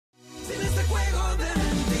juego de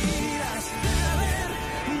mentiras. Debe haber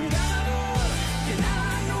un ganador, que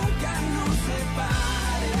nada nunca nos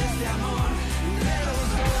separe de este amor entre los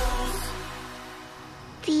dos.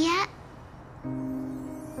 Tía.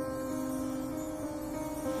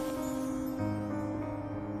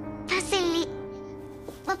 Pásenle.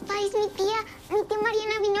 Papá, es mi tía. Mi tía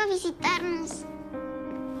Mariana vino a visitarnos.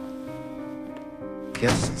 ¿Qué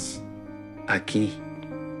haces aquí,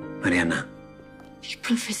 Mariana? ¿El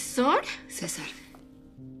profesor? César,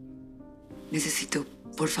 necesito,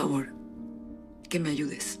 por favor, que me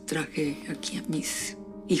ayudes. Traje aquí a mis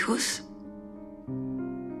hijos.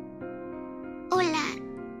 Hola,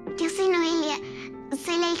 yo soy Noelia.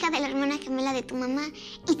 Soy la hija de la hermana gemela de tu mamá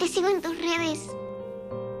y te sigo en tus redes.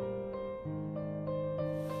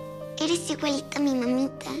 Eres igualita a mi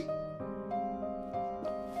mamita.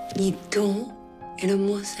 ¿Y tú,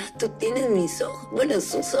 hermosa? Tú tienes mis ojos, bueno,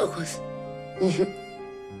 sus ojos.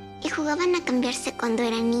 ¿Y jugaban a cambiarse cuando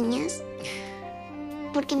eran niñas?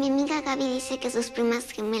 Porque mi amiga Gaby dice que sus primas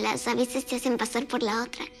gemelas a veces te hacen pasar por la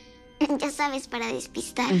otra. Ya sabes, para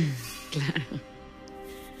despistar. Claro.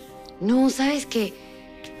 No, ¿sabes qué?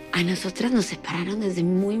 A nosotras nos separaron desde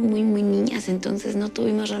muy niñas, entonces no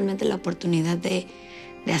tuvimos realmente la oportunidad de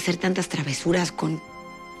hacer tantas travesuras con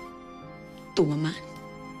tu mamá.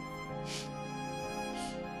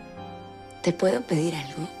 ¿Te puedo pedir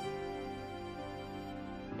algo?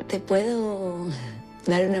 ¿Te puedo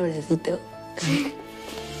dar un abracito?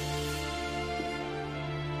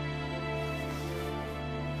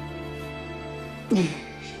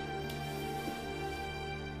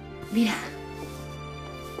 Mira,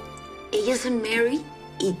 ellos son Mary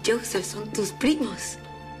y Joseph, son tus primos.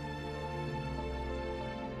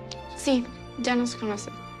 Sí, ya nos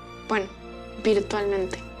conocen. Bueno,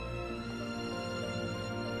 virtualmente.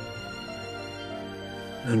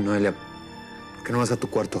 No, Noelia, ¿por qué no vas a tu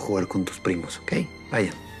cuarto a jugar con tus primos, ok?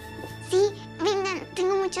 Vayan. Sí, vengan,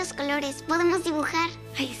 tengo muchos colores. Podemos dibujar.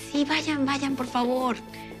 Ay, sí, vayan, por favor.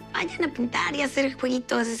 Vayan a pintar y a hacer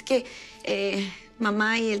jueguitos. Es que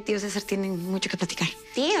mamá y el tío César tienen mucho que platicar.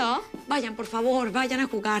 ¿Tío? Vayan, por favor, vayan a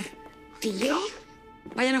jugar. ¿Tío?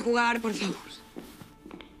 Vayan a jugar, por favor.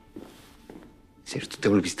 ¿Cierto? ¿Te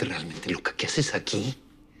volviste realmente loca? ¿Qué haces aquí?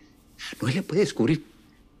 Noelia puede descubrir.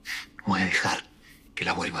 No voy a dejar que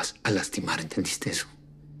la vuelvas a lastimar, ¿entendiste eso?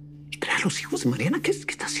 Y traer a los hijos de Mariana, ¿qué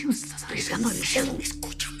estás haciendo? Estás arriesgando demasiado.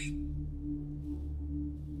 Escúchame.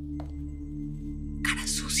 Cara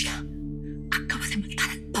sucia. Acaba de matar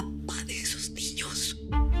al papá de esos niños.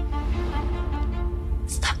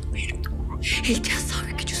 Está muerto. Él ya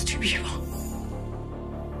sabe que yo estoy viva.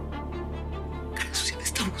 Cara sucia me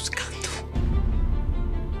está buscando.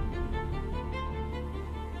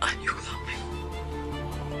 Ayúdame.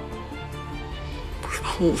 Por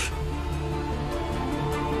favor.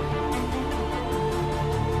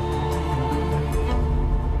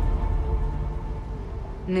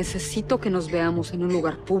 Necesito que nos veamos en un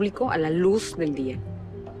lugar público a la luz del día.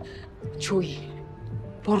 Chuy,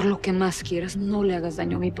 por lo que más quieras, no le hagas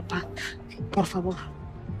daño a mi papá. Por favor.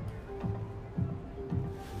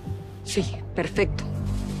 Sí, perfecto.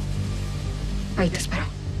 Ahí te espero.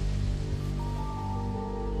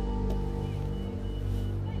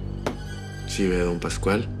 Sí, ve, don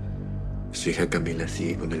Pascual. Su hija Camila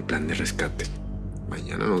sigue con el plan de rescate.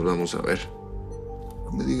 Mañana nos vamos a ver.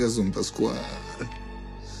 No me digas don Pascual.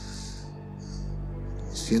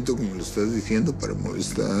 Siento como lo estás diciendo para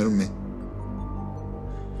molestarme.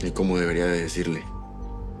 ¿Y cómo debería de decirle?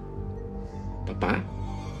 ¿Papá?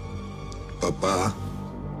 Papá.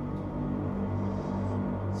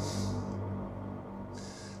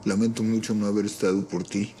 Lamento mucho no haber estado por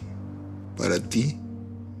ti, para ti,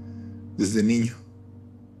 desde niño.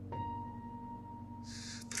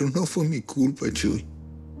 Pero no fue mi culpa, Chuy.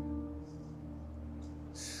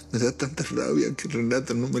 Me da tanta rabia que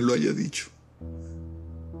Renata no me lo haya dicho.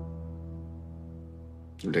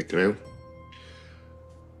 Le creo.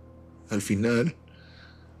 Al final,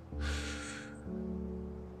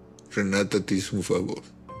 Renata te hizo un favor.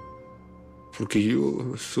 Porque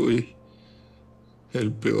yo soy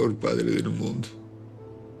el peor padre del mundo.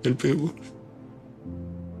 El peor.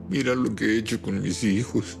 Mira lo que he hecho con mis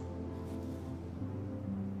hijos.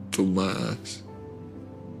 Tomás.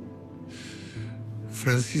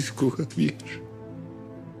 Francisco Javier.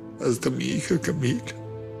 Hasta mi hija Camila.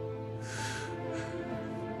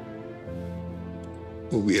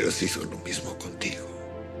 Hubieras hizo lo mismo contigo.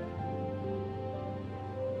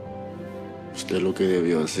 Usted lo que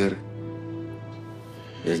debió hacer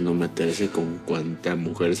es no meterse con cuanta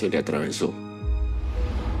mujer se le atravesó.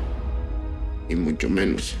 Y mucho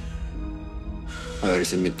menos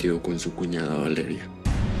haberse metido con su cuñada Valeria.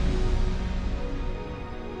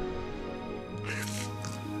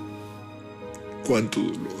 cuánto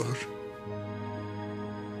dolor,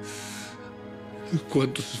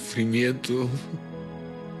 cuánto sufrimiento.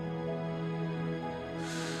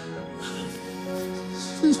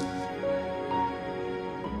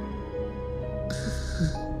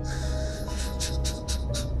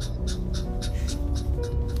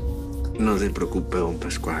 No se preocupe, don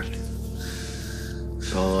Pascual.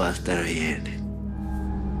 Todo va a estar bien.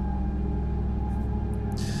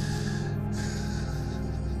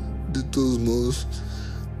 De todos modos,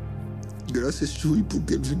 gracias, Chuy,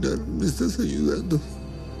 porque al final me estás ayudando.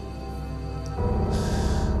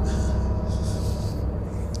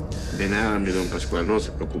 De nada, mi don Pascual, no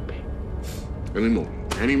se preocupe. Ánimo,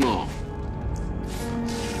 ánimo.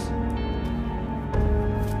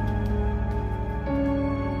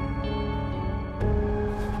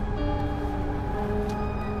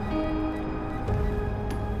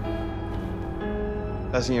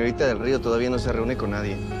 La señorita del Río todavía no se reúne con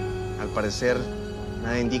nadie. Al parecer,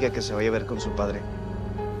 nada indica que se vaya a ver con su padre.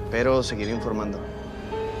 Pero seguiré informando.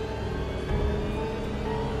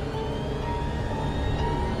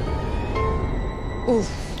 Uf,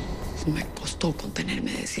 me costó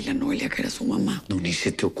contenerme de decirle a Noelia que era su mamá. No, ni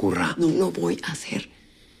se te ocurra. No lo voy a hacer.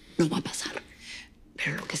 No va a pasar.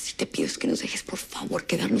 Pero lo que sí te pido es que nos dejes, por favor,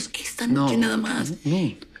 quedarnos esta noche nada más.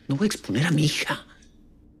 No voy a exponer a mi hija.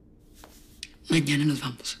 Mañana nos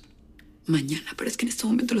vamos. Mañana. Pero es que en este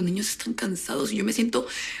momento los niños están cansados y yo me siento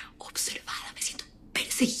observada, me siento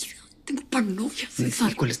perseguida. Tengo paranoia,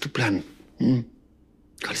 César. ¿Y cuál es tu plan? ¿Cuál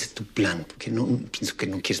es tu plan? Porque no pienso que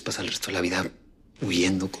no quieres pasar el resto de la vida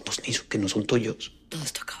huyendo con los niños que no son tuyos. Todo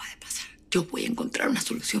esto acaba de pasar. Yo voy a encontrar una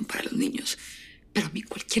solución para los niños. Pero a mí en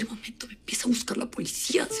cualquier momento me empieza a buscar la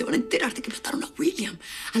policía. Se van a enterar de que mataron a William.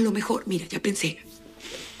 A lo mejor, mira, ya pensé.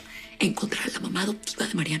 Encontrar a la mamá adoptiva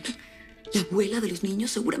de Mariana. La abuela de los niños,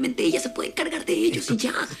 seguramente ella se puede encargar de ellos y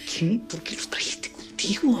ya. ¿Por qué los trajiste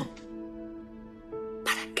contigo?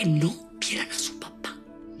 Para que no vieran a su papá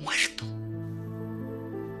muerto.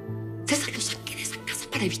 César, los saqué de esa casa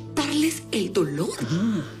para evitarles el dolor.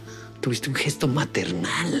 Tuviste un gesto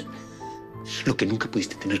maternal. Lo que nunca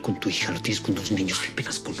pudiste tener con tu hija, lo tienes con dos niños que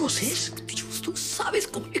apenas conoces. Dios, tú sabes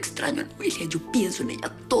cómo yo extraño a Noelia. Yo pienso en ella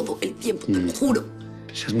todo el tiempo, te lo juro.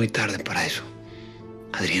 Ya es muy tarde para eso.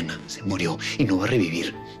 Adriana se murió y no va a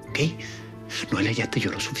revivir, ¿ok? Noelia ya te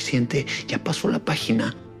lloró suficiente, ya pasó la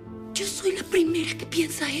página. Yo soy la primera que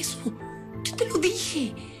piensa eso. Yo te lo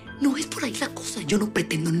dije. No es por ahí la cosa. Yo no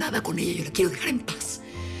pretendo nada con ella. Yo la quiero dejar en paz.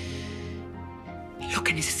 Lo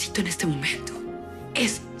que necesito en este momento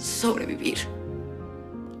es sobrevivir.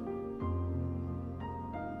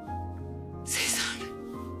 César.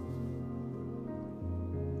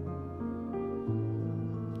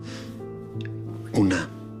 Una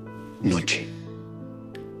noche.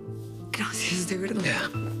 Gracias, de verdad. Ya.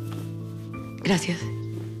 Gracias.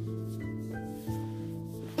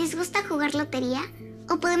 ¿Les gusta jugar lotería?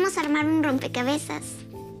 ¿O podemos armar un rompecabezas?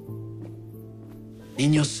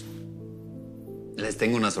 Niños, les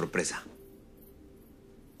tengo una sorpresa.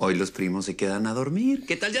 Hoy los primos se quedan a dormir.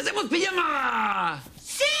 ¿Qué tal si hacemos pijama?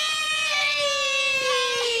 ¡Sí!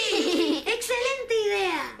 ¡Excelente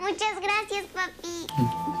idea! Muchas gracias, papi.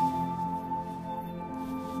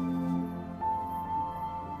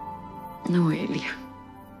 Noelia,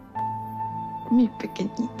 mi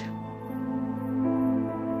pequeñita.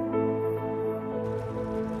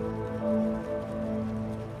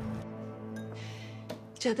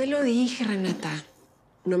 Ya te lo dije, Renata.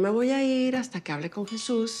 No me voy a ir hasta que hable con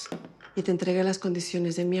Jesús y te entregue las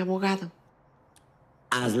condiciones de mi abogado.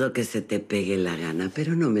 Haz lo que se te pegue la gana,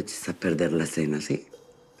 pero no me eches a perder la cena, ¿sí?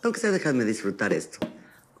 Aunque sea, déjame disfrutar esto.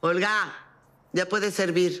 Olga, ya puedes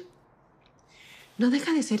servir. No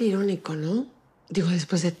deja de ser irónico, ¿no? Digo,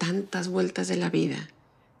 después de tantas vueltas de la vida,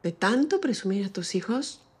 de tanto presumir a tus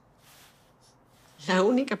hijos, la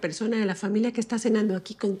única persona de la familia que está cenando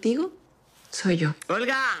aquí contigo soy yo.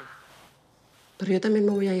 ¡Olga! Pero yo también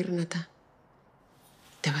me voy a ir, Renata.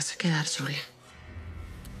 Te vas a quedar sola.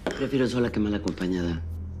 Prefiero sola que mal acompañada.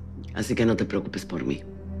 Así que no te preocupes por mí.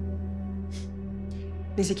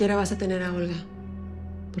 Ni siquiera vas a tener a Olga.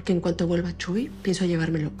 Porque en cuanto vuelva Chuy, pienso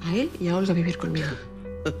llevármelo a él y a Olga a vivir conmigo.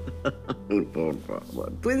 Por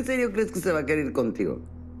favor. ¿Tú en serio crees que se va a querer ir contigo?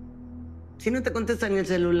 Si no te contesta ni el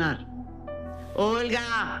celular.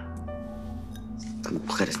 ¡Olga! Esta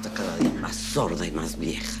mujer está cada día más sorda y más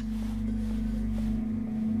vieja.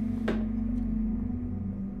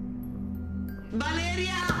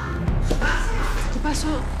 ¡Valeria! ¿Qué pasó?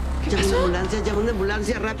 ¿Qué Llama pasó? una ambulancia, llama una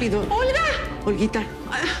ambulancia, rápido. ¡Olga! Olguita.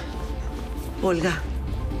 Olga.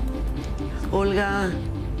 Olga.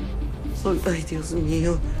 Ay, Dios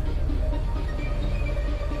mío.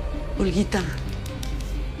 Olguita.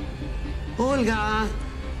 Olga.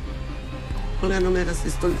 Olga, no me hagas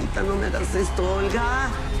esto, Olguita, no me hagas esto, Olga.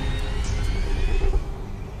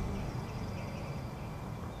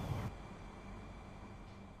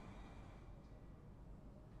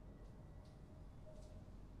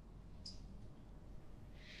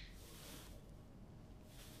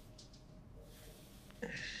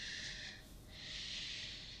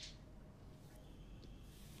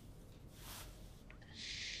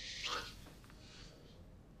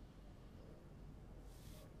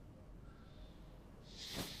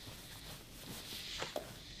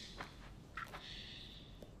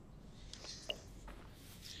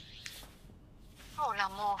 Hola,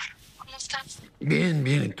 amor. ¿Cómo estás? Bien,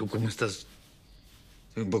 bien. ¿Y tú cómo estás?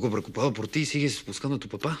 Estoy un poco preocupado por ti. ¿Sigues buscando a tu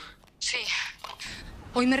papá? Sí.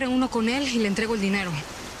 Hoy me reúno con él y le entrego el dinero.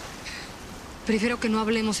 Prefiero que no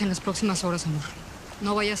hablemos en las próximas horas, amor.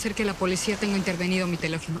 No vaya a ser que la policía tenga intervenido mi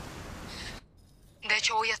teléfono. De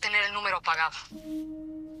hecho, voy a tener el número apagado.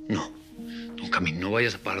 No. No, Cami, no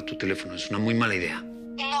vayas a apagar tu teléfono. Es una muy mala idea.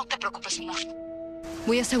 No te preocupes, amor.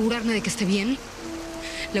 Voy a asegurarme de que esté bien.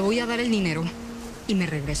 Le voy a dar el dinero y me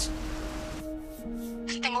regreso.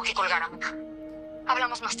 Tengo que colgar, amor.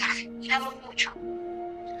 Hablamos más tarde. Te amo mucho.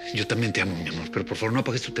 Yo también te amo, mi amor, pero por favor no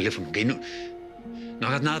apagues tu teléfono, ¿ok? No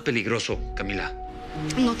hagas nada peligroso, Camila.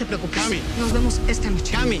 No te preocupes. Cami. Nos vemos esta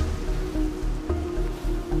noche. Cami.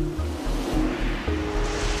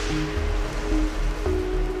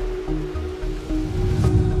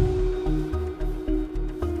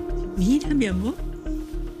 Mira, mi amor.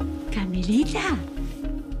 Camilita.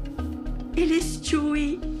 Él es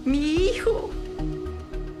Chuy, mi hijo.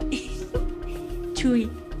 Chuy,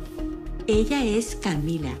 ella es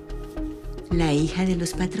Camila, la hija de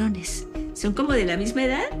los patrones. ¿Son como de la misma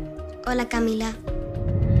edad? Hola, Camila.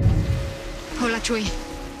 Hola, Chuy.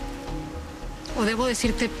 ¿O debo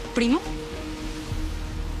decirte primo?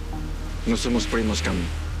 No somos primos, Cami.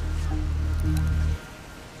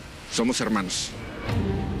 Somos hermanos.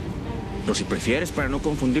 Pero si prefieres, para no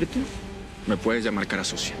confundirte, me puedes llamar cara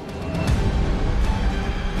sucia.